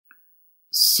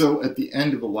So at the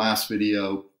end of the last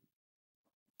video,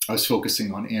 I was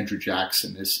focusing on Andrew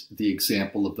Jackson as the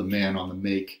example of the man on the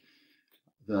make,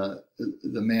 the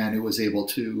man who was able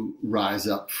to rise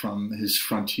up from his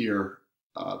frontier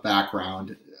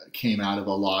background, came out of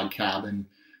a log cabin.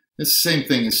 It's the same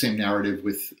thing, the same narrative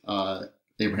with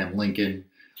Abraham Lincoln.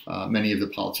 Many of the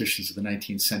politicians of the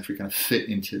 19th century kind of fit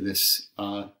into this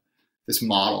this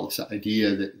model, this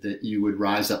idea that you would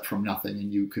rise up from nothing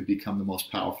and you could become the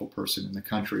most powerful person in the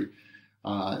country,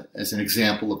 as an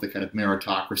example of the kind of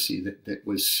meritocracy that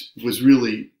was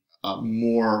really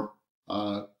more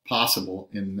possible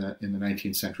in the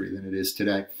 19th century than it is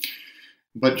today.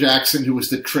 But Jackson, who was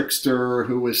the trickster,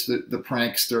 who was the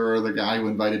prankster, the guy who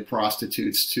invited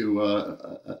prostitutes to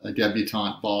a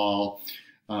debutante ball,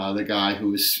 the guy who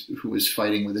was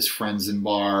fighting with his friends in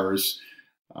bars,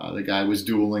 the guy was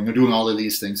dueling or doing all of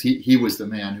these things. He was the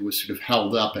man who was sort of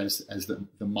held up as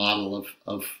the model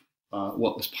of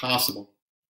what was possible.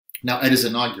 Now, at his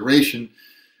inauguration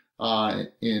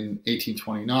in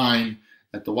 1829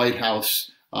 at the White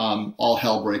House, all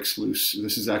hell breaks loose.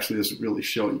 This doesn't really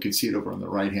show it. You can see it over on the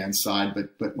right-hand side.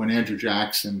 But when Andrew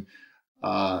Jackson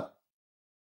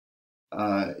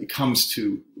comes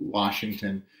to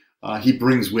Washington, he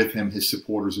brings with him his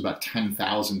supporters, about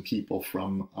 10,000 people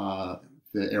from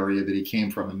the area that he came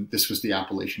from. And this was the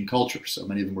Appalachian culture. So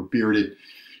many of them were bearded.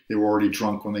 They were already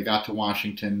drunk when they got to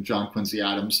Washington. John Quincy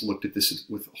Adams looked at this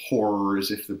with horror, as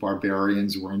if the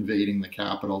barbarians were invading the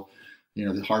capital. You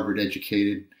know, the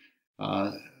Harvard-educated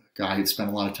guy who'd spent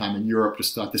a lot of time in Europe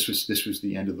just thought this was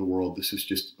the end of the world. This is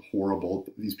just horrible.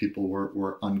 These people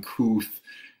were uncouth.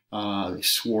 They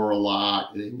swore a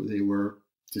lot. They were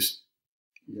just,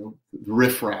 you know,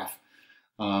 riffraff.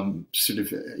 Sort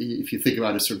of, if you think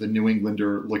about it, sort of the New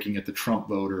Englander looking at the Trump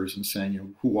voters and saying, you know,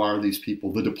 who are these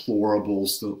people? The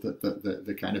deplorables,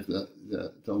 the kind of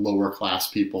the lower class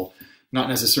people, not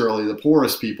necessarily the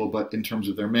poorest people, but in terms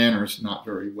of their manners, not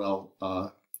very well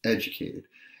educated.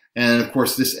 And of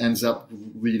course, this ends up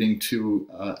leading to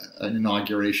an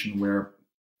inauguration where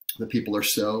the people are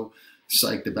so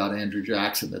psyched about Andrew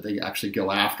Jackson that they actually go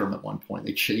after him at one point.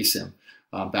 They chase him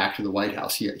back to the White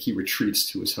House. He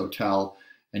retreats to his hotel,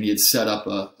 and he had set up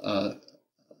a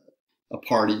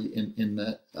party in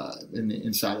the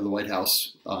inside of the White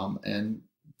House, and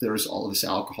there's all of this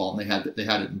alcohol, and they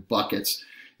had it in buckets.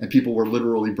 And people were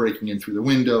literally breaking in through the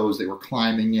windows. They were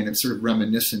climbing in. It's sort of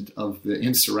reminiscent of the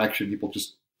insurrection, people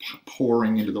just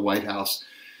pouring into the White House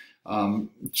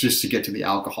just to get to the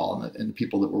alcohol. And the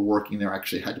people that were working there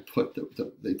actually had to put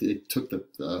they took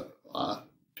the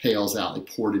pails out. They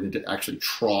poured it into actually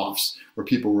troughs where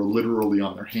people were literally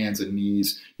on their hands and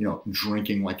knees, you know,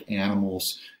 drinking like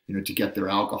animals, you know, to get their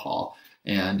alcohol.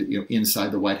 And, you know,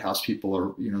 inside the White House, people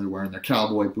are, you know, they're wearing their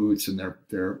cowboy boots and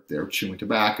they're chewing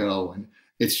tobacco, and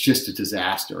it's just a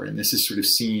disaster. And this is sort of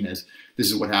seen as, this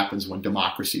is what happens when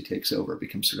democracy takes over. It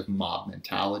becomes sort of mob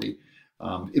mentality,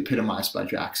 epitomized by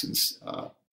Jackson's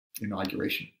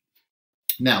inauguration.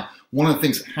 Now, one of the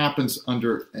things that happens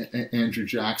under Andrew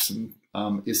Jackson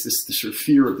is the sort of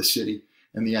fear of the city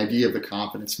and the idea of the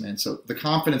confidence man. So the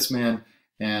confidence man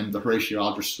and the Horatio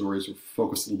Aldrich stories will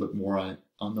focus a little bit more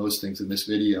on those things in this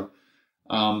video.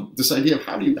 This idea of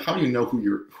how do you know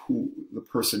who the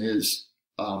person is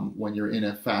when you're in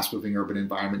a fast-moving urban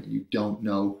environment and you don't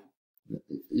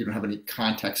have any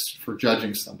context for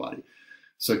judging somebody.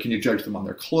 So can you judge them on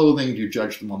their clothing? Do you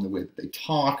judge them on the way that they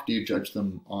talk? Do you judge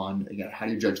them on, again, how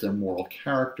do you judge their moral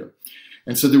character?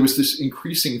 And so there was this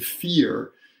increasing fear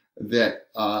that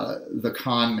the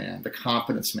con man, the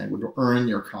confidence man, would earn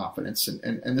your confidence.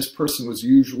 And this person was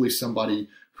usually somebody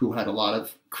who had a lot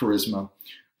of charisma,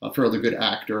 a fairly good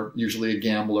actor, usually a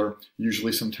gambler,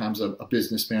 usually sometimes a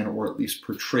businessman, or at least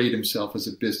portrayed himself as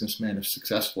a businessman, a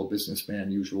successful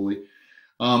businessman usually.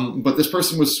 But this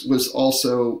person was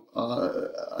also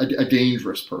a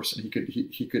dangerous person.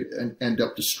 He could end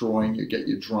up destroying you, get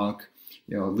you drunk,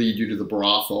 you know, lead you to the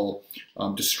brothel,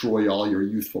 destroy all your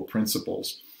youthful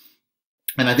principles.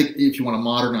 And I think if you want to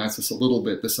modernize this a little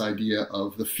bit, this idea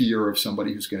of the fear of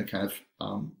somebody who's going to kind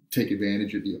of take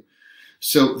advantage of you.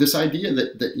 So this idea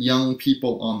that young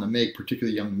people on the make,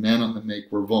 particularly young men on the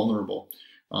make, were vulnerable.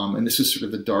 And this is sort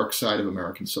of the dark side of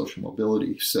American social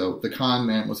mobility. So the con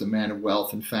man was a man of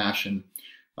wealth and fashion,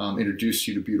 introduced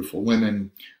you to beautiful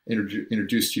women,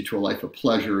 introduced you to a life of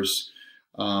pleasures,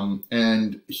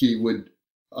 and he would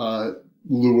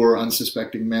lure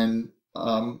unsuspecting men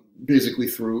basically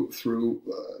through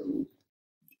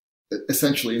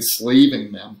essentially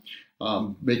enslaving them,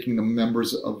 making them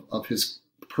members of his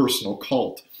personal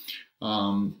cult.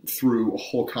 Through a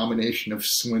whole combination of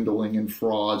swindling and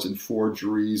frauds and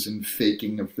forgeries and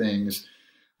faking of things,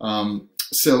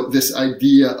 So this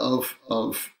idea of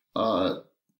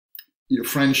your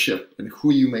friendship and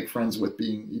who you make friends with,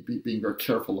 being very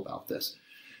careful about this.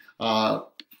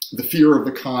 The fear of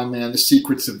the con man, the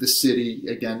secrets of the city.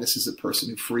 Again, this is a person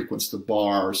who frequents the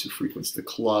bars, who frequents the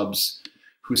clubs,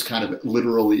 who's kind of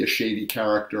literally a shady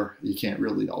character. You can't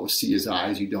really always see his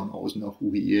eyes. You don't always know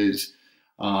who he is.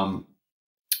 And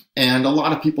a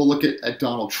lot of people look at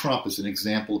Donald Trump as an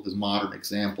example of this, modern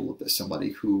example of this,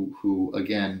 somebody who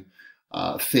again,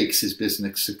 fakes his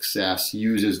business success,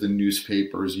 uses the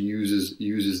newspapers,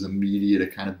 uses the media to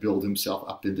kind of build himself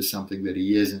up into something that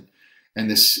he isn't. And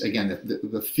this, again,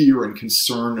 the fear and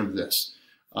concern of this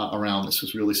around this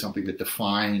was really something that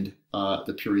defined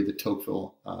the period that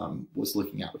Tocqueville was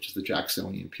looking at, which is the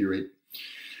Jacksonian period.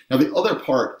 Now, the other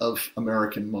part of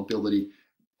American mobility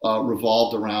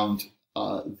revolved around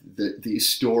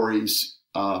these stories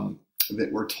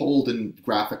that were told in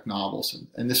graphic novels.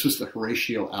 And this was the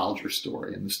Horatio Alger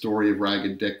story and the story of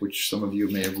Ragged Dick, which some of you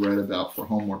may have read about for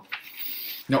homework.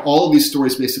 Now, all of these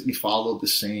stories basically followed the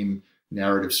same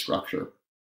narrative structure.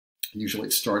 Usually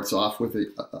it starts off with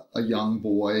a young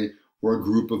boy or a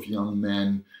group of young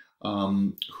men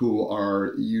who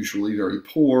are usually very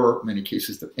poor, in many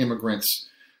cases they're immigrants,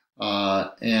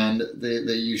 and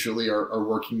they usually are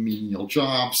working menial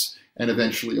jobs, and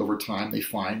eventually over time they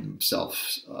find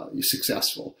themselves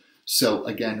successful. So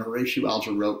again, Horatio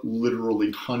Alger wrote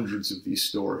literally hundreds of these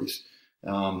stories. They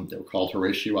were called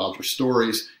Horatio Alger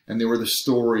stories, and they were the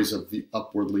stories of the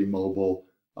upwardly mobile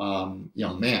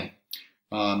young man.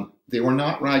 They were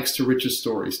not rags to riches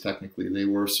stories, technically. They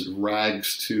were sort of rags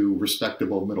to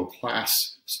respectable middle class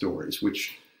stories,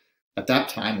 which at that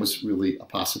time was really a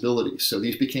possibility. So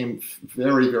these became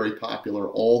very, very popular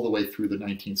all the way through the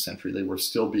 19th century. They were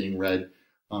still being read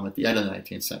at the end of the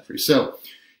 19th century. So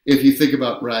if you think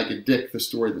about Ragged Dick, the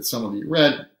story that some of you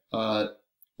read,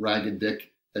 Ragged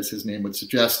Dick, as his name would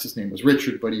suggest, his name was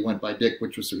Richard, but he went by Dick,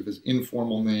 which was sort of his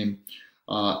informal name.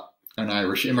 An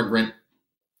Irish immigrant,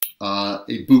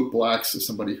 a bootblack, so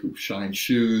somebody who shines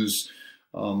shoes,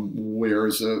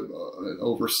 wears an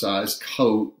oversized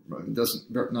coat,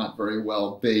 not very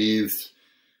well bathed,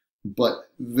 but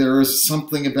there is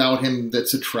something about him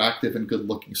that's attractive and good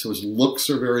looking. So his looks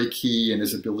are very key, and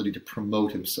his ability to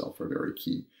promote himself are very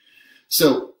key.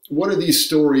 So what do these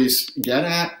stories get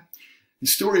at?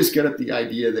 These stories get at the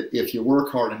idea that if you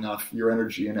work hard enough, your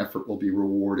energy and effort will be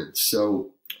rewarded.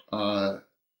 So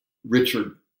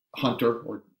Richard Hunter,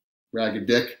 or Ragged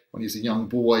Dick, when he's a young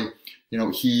boy, you know,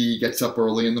 he gets up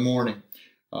early in the morning.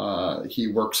 He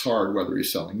works hard, whether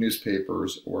he's selling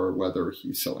newspapers or whether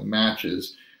he's selling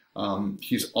matches.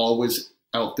 He's always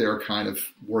out there kind of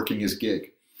working his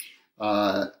gig.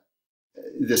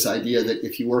 This idea that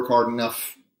if you work hard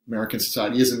enough, American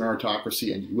society is a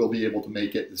meritocracy and you will be able to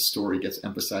make it. The story gets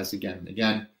emphasized again and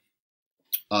again.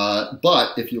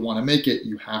 But if you want to make it,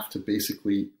 you have to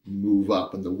basically move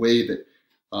up. And the way that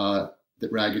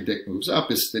that Ragged Dick moves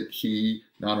up is that he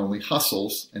not only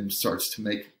hustles and starts to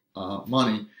make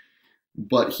money,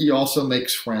 but he also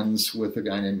makes friends with a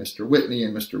guy named Mr. Whitney.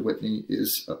 And Mr. Whitney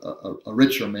is a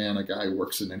richer man, a guy who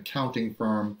works in an accounting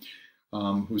firm,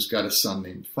 who's got a son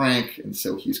named Frank. And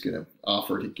so he's going to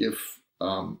offer to give,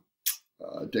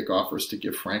 Dick offers to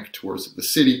give Frank tours of the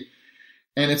city.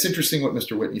 And it's interesting what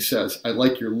Mr. Whitney says. I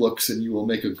like your looks and you will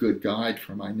make a good guide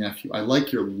for my nephew. I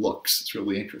like your looks. It's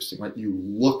really interesting, right? You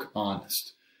look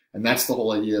honest. And that's the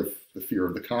whole idea of the fear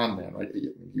of the con man, right?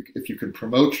 If you can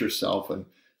promote yourself and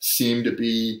seem to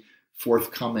be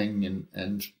forthcoming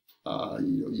and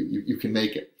you can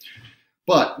make it.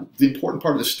 But the important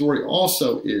part of the story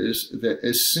also is that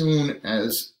as soon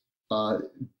as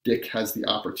Dick has the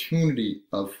opportunity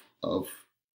of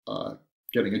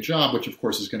getting a job, which of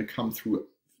course is going to come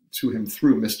to him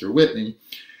through Mr. Whitney,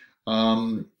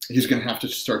 he's going to have to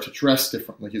start to dress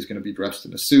differently. He's going to be dressed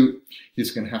in a suit.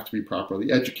 He's going to have to be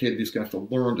properly educated. He's going to have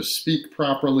to learn to speak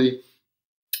properly.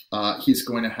 He's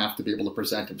going to have to be able to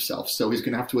present himself. So he's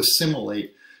going to have to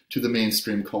assimilate to the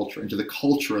mainstream culture and to the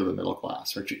culture of the middle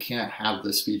class, right? You can't have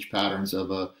the speech patterns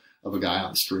of a guy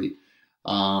on the street.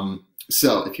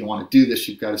 So if you want to do this,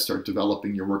 you've got to start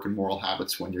developing your work and moral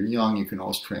habits when you're young. You can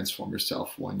always transform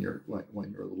yourself when you're a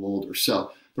little older.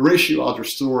 So the Horatio Alger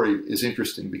story is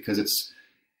interesting because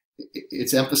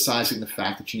it's emphasizing the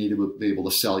fact that you need to be able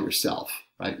to sell yourself,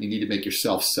 right? You need to make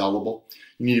yourself sellable.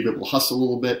 You need to be able to hustle a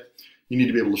little bit. You need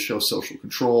to be able to show social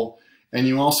control. And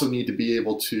you also need to be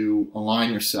able to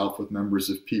align yourself with members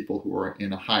of people who are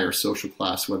in a higher social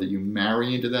class, whether you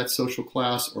marry into that social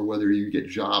class or whether you get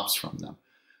jobs from them.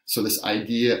 So this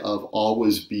idea of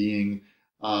always being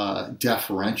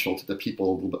deferential to the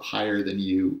people a little bit higher than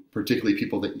you, particularly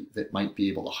people that might be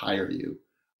able to hire you.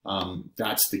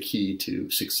 That's the key to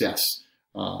success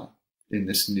in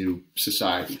this new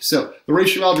society. So the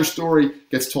racial algebra story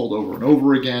gets told over and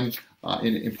over again,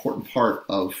 an important part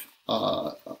of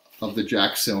the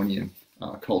Jacksonian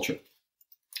culture.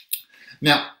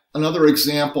 Now, another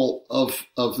example of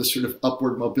the sort of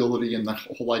upward mobility and the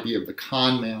whole idea of the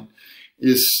con man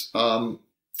is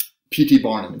P.T.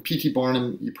 Barnum. And P.T.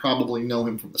 Barnum, you probably know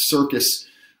him from the circus.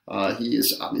 He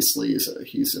is obviously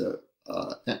he's a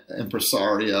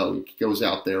impresario. He goes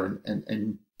out there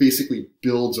and basically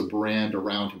builds a brand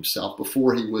around himself.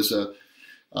 Before he was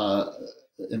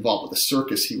involved with the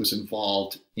circus, he was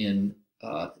involved in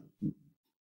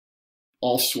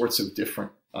all sorts of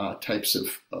different types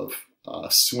of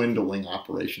swindling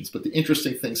operations. But the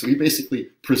interesting thing, so he basically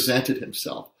presented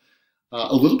himself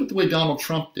a little bit the way Donald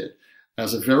Trump did,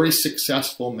 as a very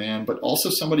successful man, but also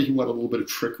somebody who had a little bit of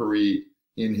trickery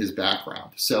in his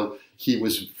background. So he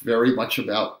was very much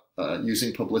about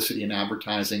using publicity and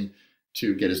advertising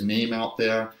to get his name out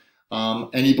there.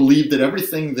 And he believed that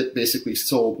everything that basically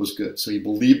sold was good. So he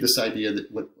believed this idea that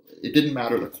it didn't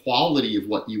matter the quality of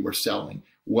what you were selling,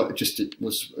 it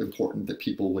was important that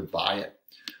people would buy it.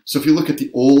 So if you look at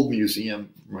the old museum,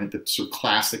 right, the sort of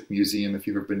classic museum, if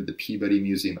you've ever been to the Peabody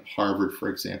Museum at Harvard, for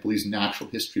example, these natural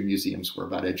history museums were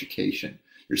about education.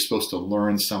 You're supposed to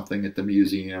learn something at the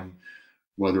museum,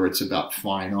 whether it's about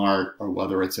fine art or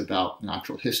whether it's about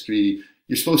natural history.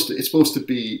 It's supposed to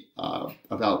be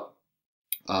about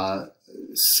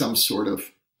some sort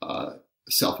of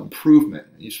self-improvement.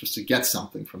 You're supposed to get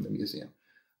something from the museum.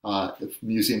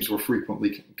 Museums were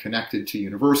frequently connected to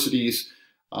universities.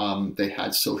 They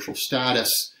had social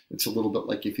status. It's a little bit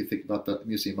like if you think about the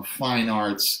Museum of Fine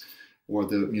Arts or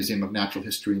the Museum of Natural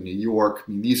History in New York.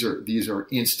 I mean, these are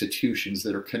institutions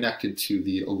that are connected to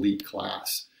the elite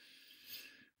class.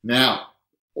 Now,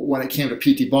 when it came to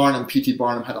P.T.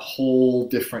 Barnum had a whole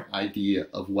different idea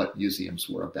of what museums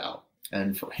were about.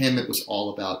 And for him, it was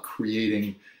all about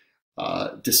creating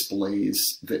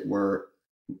displays that were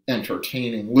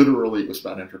entertaining. Literally, it was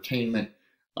about entertainment,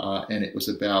 and it was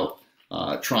about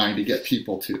trying to get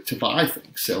people to buy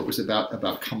things. So it was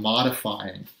about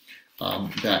commodifying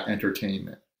that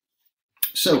entertainment.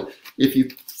 So if you,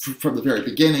 from the very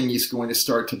beginning, he's going to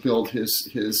start to build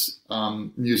his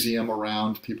museum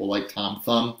around people like Tom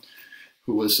Thumb,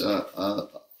 who was a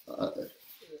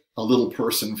little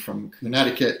person from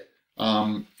Connecticut,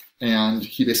 and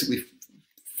he basically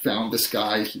found this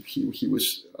guy. He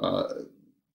was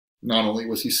not only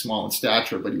was he small in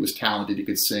stature, but he was talented. He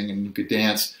could sing and he could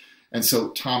dance. And so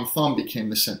Tom Thumb became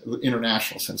the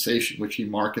international sensation, which he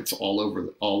markets all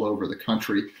over the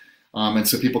country. And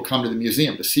so people come to the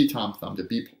museum to see Tom Thumb,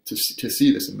 to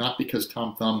see this, and not because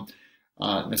Tom Thumb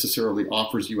necessarily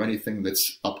offers you anything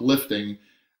that's uplifting.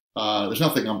 There's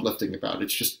nothing uplifting about it.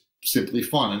 It's just simply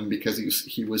fun, and because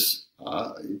he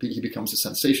becomes a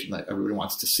sensation that everybody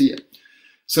wants to see it.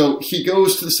 So he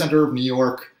goes to the center of New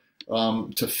York,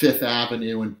 to Fifth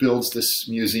Avenue, and builds this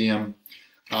museum,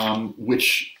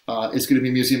 which is going to be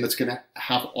a museum that's going to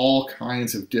have all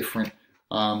kinds of different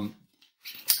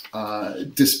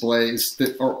displays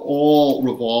that are all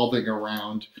revolving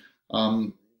around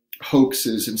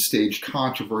hoaxes and staged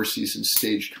controversies and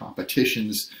staged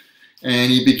competitions.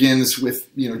 And he begins with,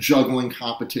 juggling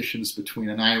competitions between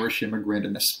an Irish immigrant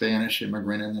and a Spanish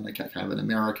immigrant, and then a kind of an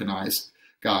Americanized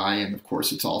guy. And of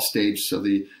course, it's all staged so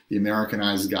the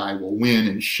Americanized guy will win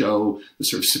and show the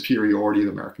sort of superiority of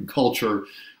American culture.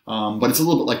 But it's a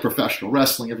little bit like professional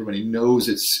wrestling. Everybody knows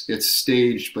it's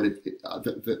staged, but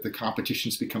the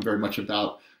competitions become very much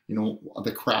about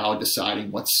the crowd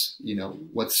deciding what's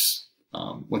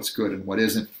good and what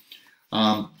isn't.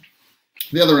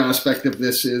 The other aspect of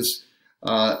this is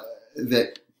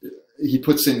that he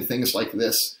puts in things like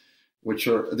this,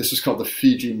 this is called the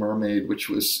Fiji mermaid, which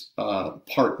was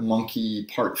part monkey,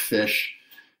 part fish,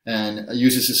 and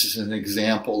uses this as an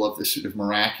example of this sort of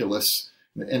miraculous.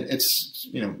 And it's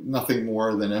nothing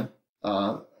more than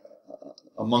a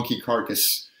monkey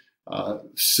carcass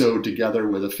sewed together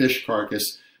with a fish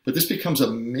carcass. But this becomes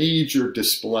a major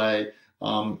display.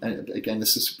 And again,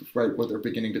 this is right where they're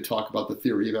beginning to talk about the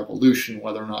theory of evolution,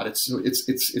 whether or not it's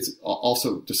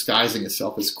also disguising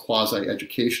itself as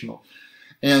quasi-educational.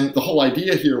 And the whole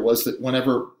idea here was that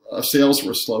whenever sales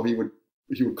were slow, he would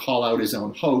call out his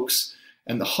own hoax,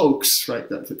 and the hoax, right,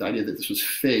 the idea that this was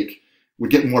fake, would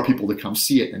get more people to come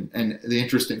see it. And the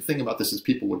interesting thing about this is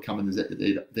people would come and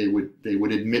they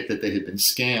would admit that they had been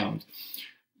scammed,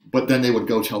 but then they would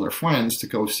go tell their friends to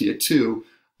go see it too,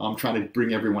 trying to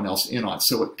bring everyone else in on it.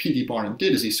 So what P.T. Barnum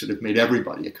did is he sort of made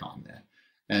everybody a con man.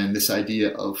 And this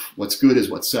idea of what's good is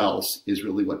what sells is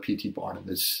really what P.T. Barnum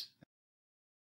is